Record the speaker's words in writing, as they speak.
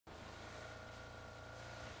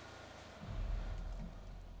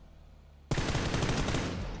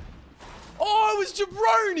was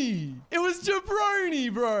jabroni. It was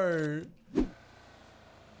jabroni, bro.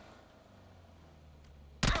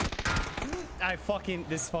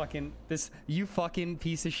 You fucking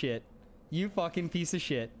piece of shit. You fucking piece of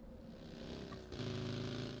shit.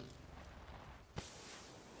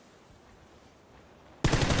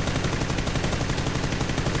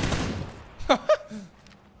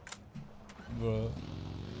 Bro.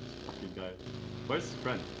 Fucking guy. Where's his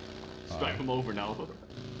friend? Strike him over now.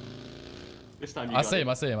 This time you I see him.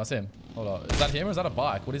 Hold on. Is that him or is that a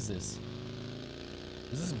bike? What is this?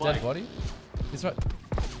 Is this a dead body? He's right.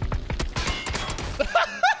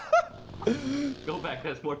 Go back,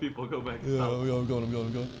 there's more people, go back. Yeah, I'm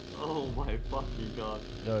going. Oh my fucking god.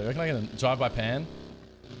 Yo, you reckon I can drive by pan?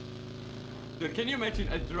 Dude, can you imagine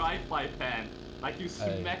a drive-by pan? Like you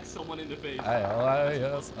smack someone in the face. Hey, well, yeah,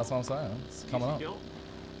 that's what I'm saying. It's coming up. Kill.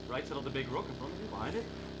 Right side of the big rock in front of you, behind it.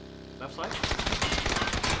 Left side.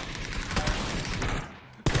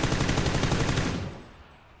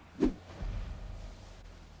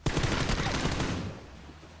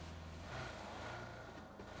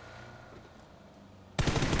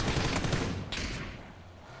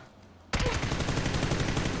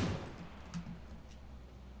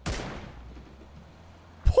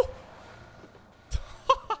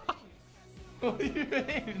 What do you mean?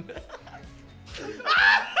 Can't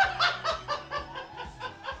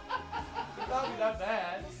be that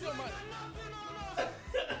bad.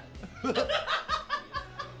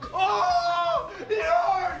 Oh!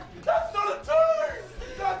 No! That's not a 2!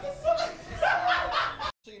 That's a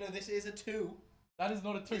So you know this is a 2. That is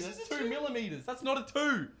not a 2. This That's is a 2 2. millimeters. That's not a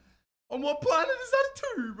 2. On what planet is that a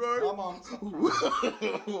 2, bro? Come on. It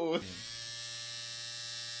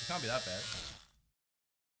can't be that bad.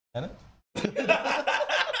 Can it?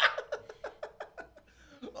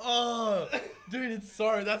 Oh, dude, it's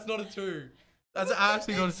sorry. That's not a 2. That's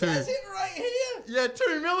actually not a 2. Says it right here. Yeah,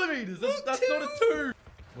 2 millimeters. That's not a 2.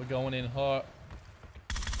 We're going in hot.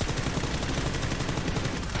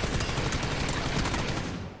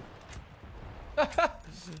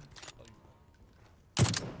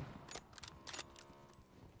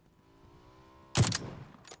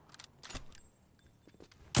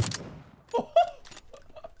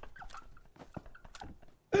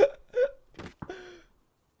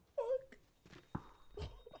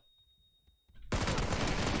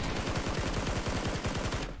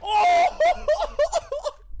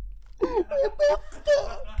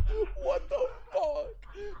 What the fuck?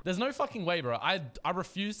 There's no fucking way, bro. I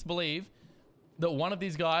refuse to believe that one of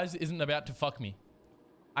these guys isn't about to fuck me.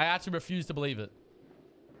 I actually refuse to believe it.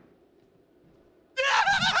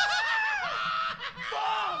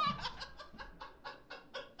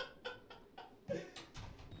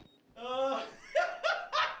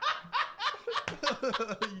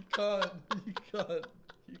 You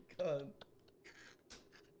can't.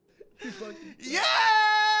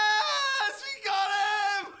 Yes! We got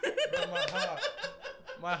him! Bro,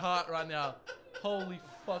 my heart right now. Holy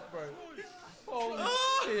fuck, bro. Holy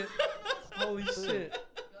shit. Holy shit.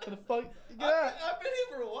 What the fuck? Yeah. I've been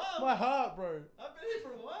here for a while. My heart, bro. I've been here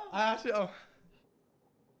for a while. I actually. Oh.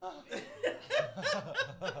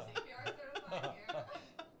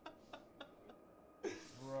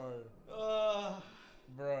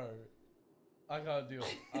 Bro. I can't do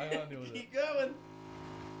it. I can't do it. Keep going.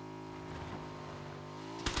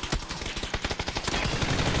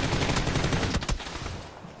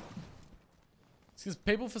 It's because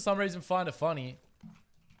people for some reason find it funny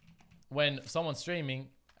when someone's streaming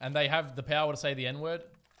and they have the power to say the N-word.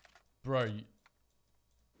 Bro.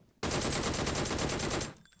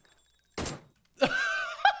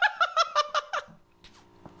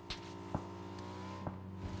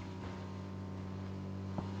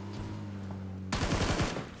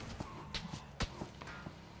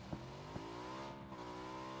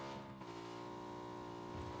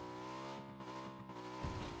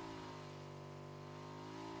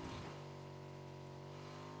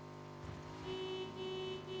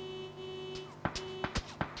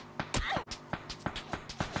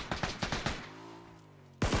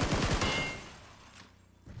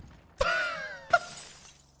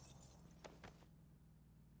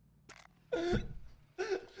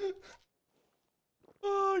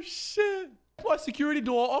 Oh shit. My security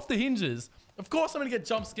door off the hinges. Of course I'm gonna get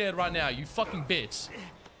jump scared right now, you fucking bitch.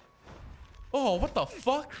 Oh, what the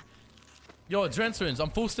fuck? Yo, adrenalines. I'm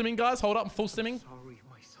full stimming, guys. Hold up, I'm full stimming. Sorry,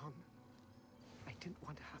 my son. I didn't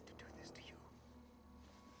want to have to do this to you.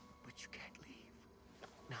 But you can't leave.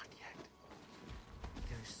 Not yet.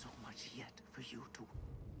 There is so much yet for you to...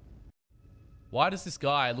 Why does this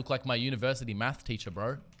guy look like my university math teacher,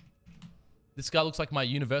 bro? This guy looks like my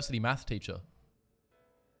university math teacher.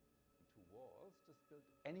 walls to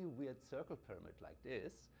weird circle pyramid like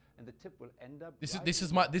this, and the tip will end up.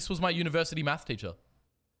 This was my university math teacher.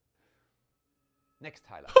 Next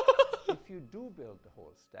highlight. If you do build the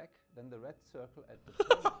whole stack, then the red circle at the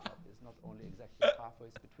very top is not only exactly halfway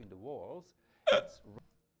between the walls, it's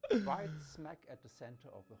right smack at the center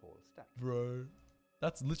of the whole stack. Bro,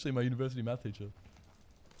 that's literally my university math teacher.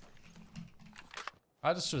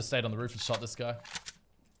 I just should have stayed on the roof and shot this guy.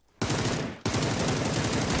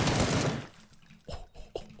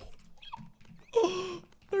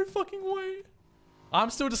 No fucking way. I'm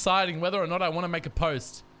still deciding whether or not I want to make a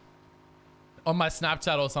post on my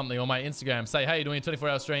Snapchat or something, or my Instagram. Say, hey, doing a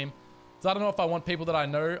 24-hour stream. So I don't know if I want people that I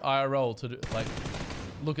know IRL to do, like,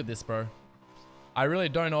 look at this, bro. I really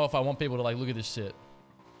don't know if I want people to, like, look at this shit.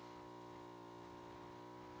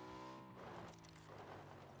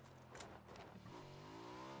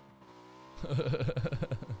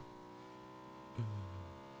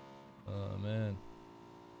 Oh, man.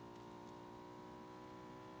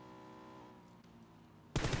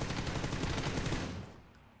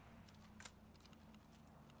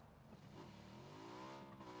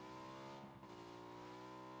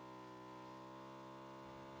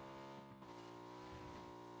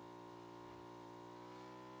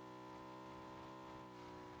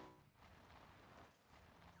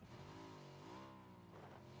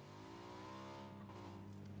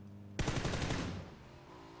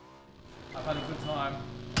 I've had a good time.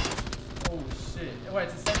 Oh shit. Wait,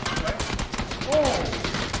 it's a second, right? Oh!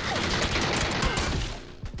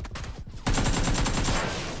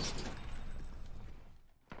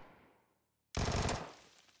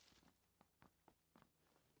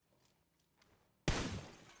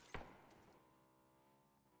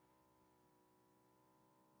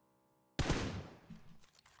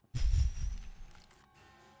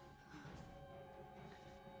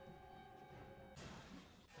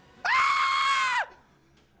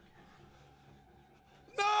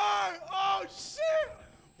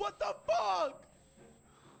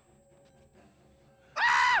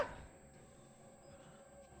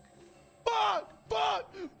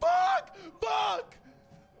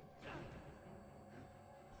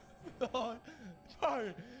 Oh,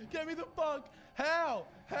 no, get me the fuck. How?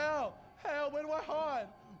 Where do I hide?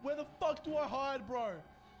 Where the fuck do I hide, bro?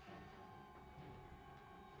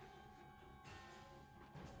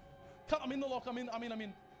 I'm in the lock. I'm in.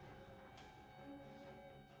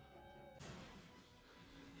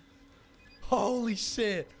 Holy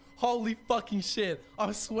shit. Holy fucking shit.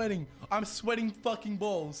 I'm sweating. I'm sweating fucking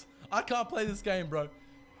balls. I can't play this game, bro.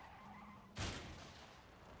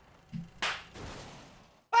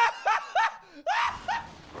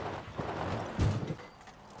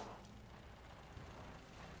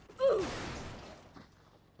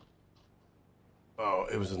 Oh,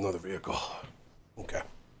 it was another vehicle. Okay.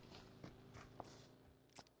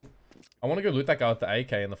 I want to go loot that guy with the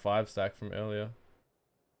AK and the 5 stack from earlier.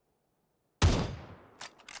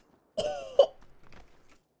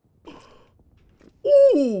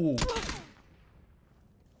 Ooh!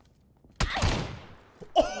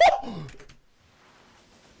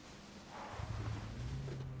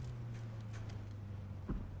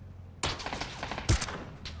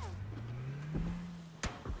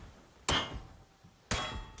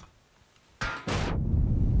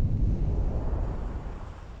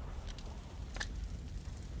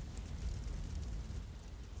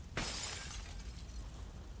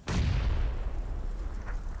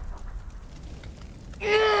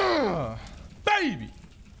 Baby!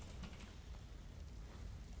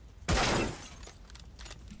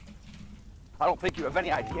 I don't think you have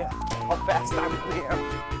any idea how fast I really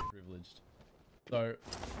am. Privileged. So,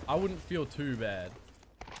 I wouldn't feel too bad.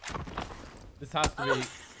 This has to be...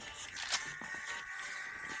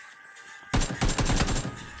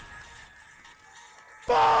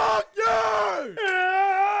 Fuck you!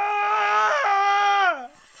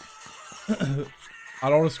 I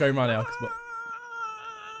don't want to scream right now, but...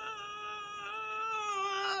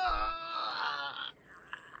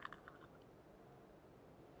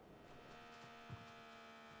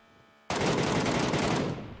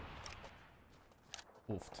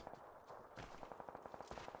 Oofed.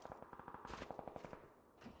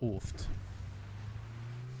 Oofed.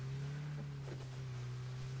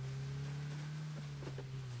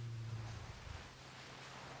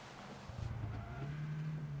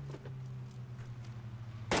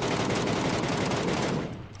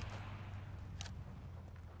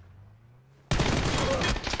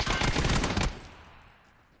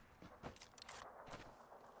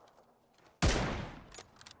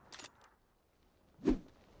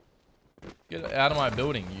 Get out of my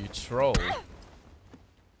building, you troll.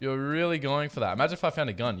 You're really going for that. Imagine if I found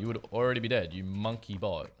a gun. You would already be dead, you monkey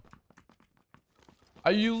bot.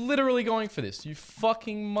 Are you literally going for this? You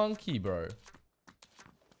fucking monkey, bro.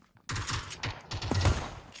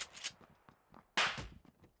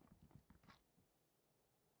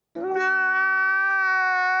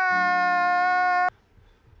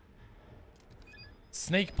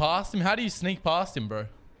 Sneak past him? How do you sneak past him, bro?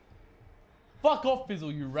 Fuck off,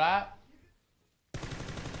 Fizzle, you rat.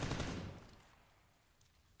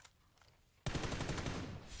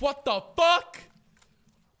 What the fuck?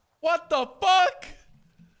 What the fuck?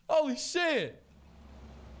 Holy shit.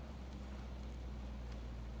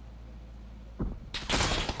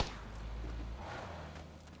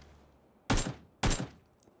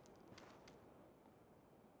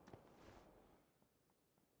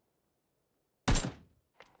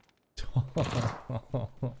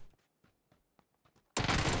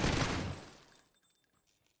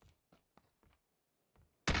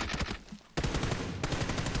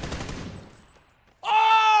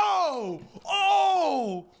 Oh!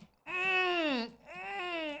 Oh!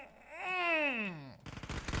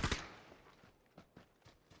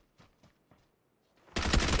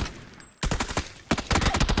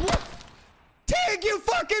 Tig, you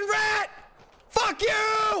fucking rat! Fuck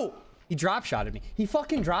you! He drop shotted me. He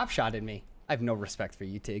fucking drop shotted me. I have no respect for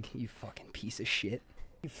you, Tig. You fucking piece of shit.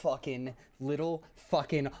 You fucking little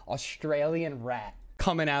fucking Australian rat.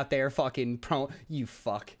 Coming out there fucking pro. You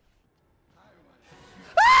fuck.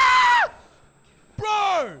 Ah!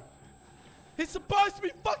 Bro! He's supposed to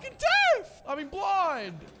be fucking deaf! I mean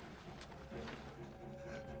blind!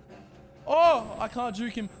 Oh, I can't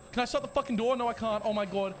juke him. Can I shut the fucking door? No, I can't. Oh my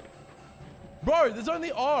god. Bro, there's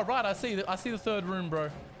only... Oh, right. I see the third room, bro.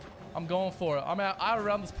 I'm going for it. I'm out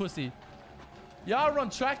around this pussy. Y'all run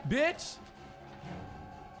track, bitch.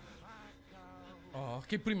 Oh, I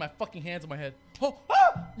keep putting my fucking hands on my head. Oh,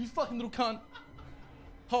 ah! You fucking little cunt.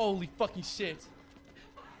 Holy fucking shit.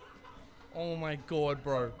 Oh my god,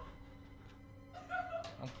 bro.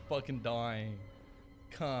 I'm fucking dying.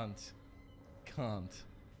 Can't.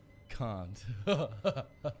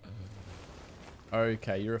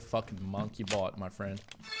 Okay, you're a fucking monkey bot, my friend.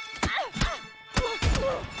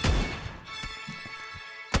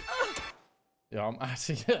 Yeah, I'm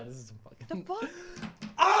actually... Yeah, this is fucking... The fuck?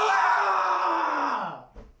 Ah!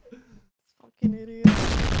 Fucking idiot.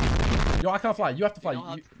 Yo, I can't fly. You have to fly. You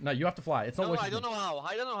know No, you have to fly. It's not No, working. I don't know how.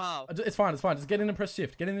 I don't know how. It's fine. It's fine. Just get in and press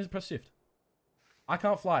shift. Get in and press shift. I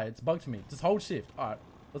can't fly. It's bugged for me. Just hold shift. All right.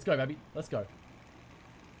 Let's go, baby. Let's go.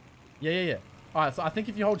 Yeah. All right. So I think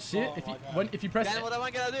if you hold shift, if you press... Then what am I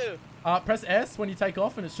gonna do? Press S when you take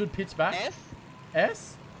off and it should pitch back. S?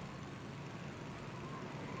 S?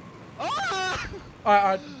 Ah!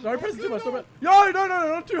 Alright. Don't press it too much. Yo, no.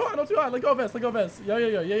 Not too high. Let go of S.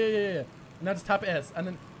 Yeah. Now just tap S. And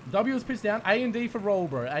then W is pitch down. A and D for roll,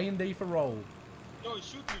 bro. A and D for roll. Yo,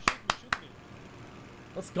 shoot me.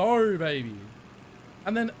 Let's go, baby.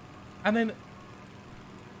 And then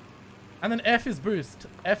F is boost.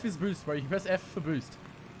 F is boost, bro. You can press F for boost.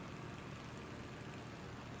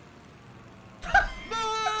 No,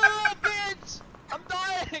 bitch! I'm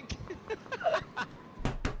dying!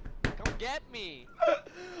 Come get me!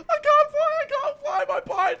 I can't fly. My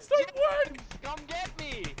pines don't work. Come get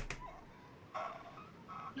me!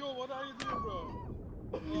 Yo, what are you doing,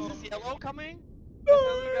 bro? Is yellow coming? No.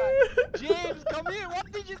 James, come here!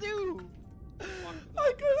 What did you do?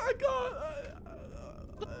 I can't.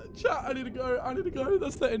 Chat, I need to go.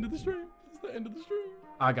 That's the end of the stream.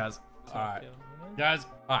 Alright, guys. Alright. Guys.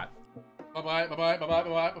 Alright. Bye-bye.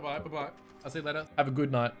 I'll see you later. Have a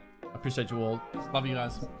good night. I appreciate you all. Love you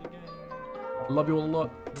guys. I love you all a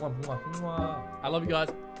lot. I love you guys.